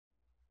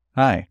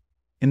Hi,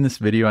 in this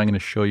video, I'm going to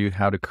show you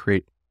how to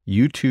create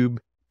YouTube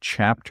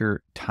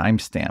chapter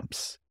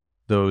timestamps,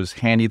 those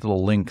handy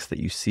little links that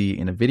you see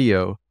in a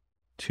video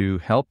to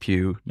help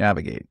you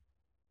navigate.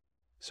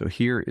 So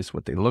here is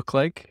what they look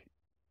like,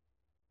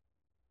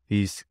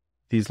 these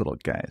little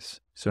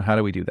guys. So how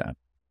do we do that?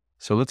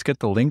 So let's get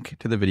the link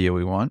to the video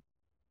we want.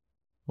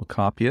 We'll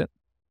copy it.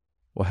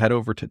 We'll head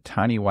over to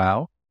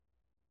TinyWow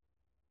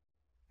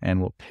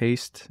and we'll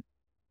paste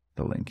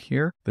the link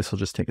here. This will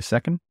just take a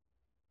second.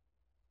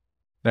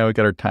 Now we've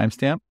got our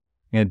timestamp. I'm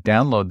going to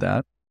download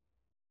that.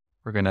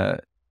 We're going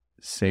to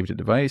save to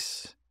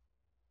device.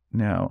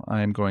 Now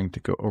I'm going to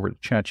go over to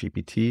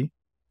ChatGPT.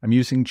 I'm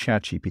using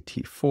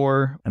ChatGPT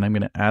 4 and I'm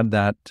going to add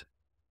that.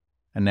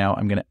 And now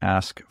I'm going to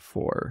ask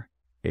for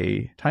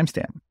a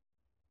timestamp.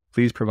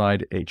 Please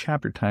provide a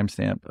chapter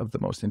timestamp of the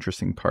most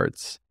interesting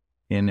parts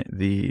in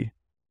the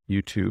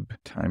YouTube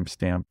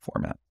timestamp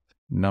format.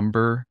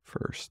 Number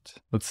first.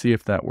 Let's see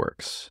if that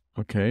works.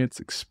 Okay, it's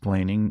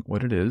explaining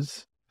what it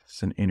is.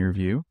 It's an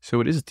interview.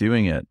 So it is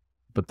doing it,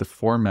 but the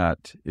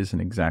format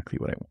isn't exactly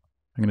what I want.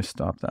 I'm going to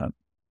stop that.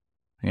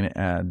 I'm going to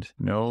add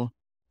no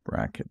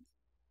bracket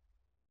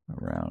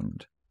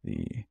around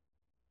the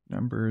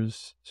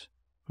numbers.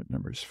 Put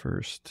numbers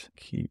first.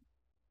 Keep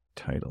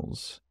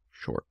titles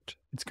short.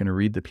 It's going to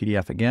read the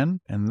PDF again,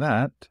 and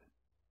that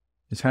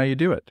is how you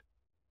do it.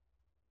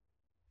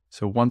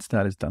 So once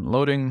that is done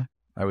loading,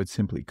 I would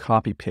simply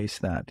copy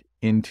paste that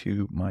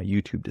into my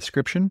YouTube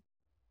description,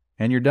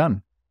 and you're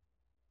done.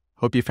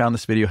 Hope you found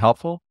this video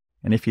helpful.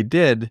 And if you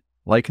did,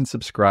 like and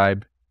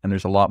subscribe, and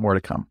there's a lot more to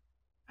come.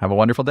 Have a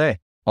wonderful day.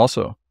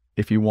 Also,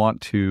 if you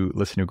want to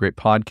listen to a great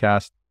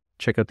podcast,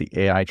 check out the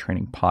AI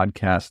Training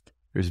Podcast.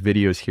 There's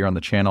videos here on the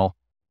channel,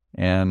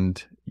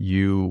 and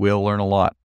you will learn a lot.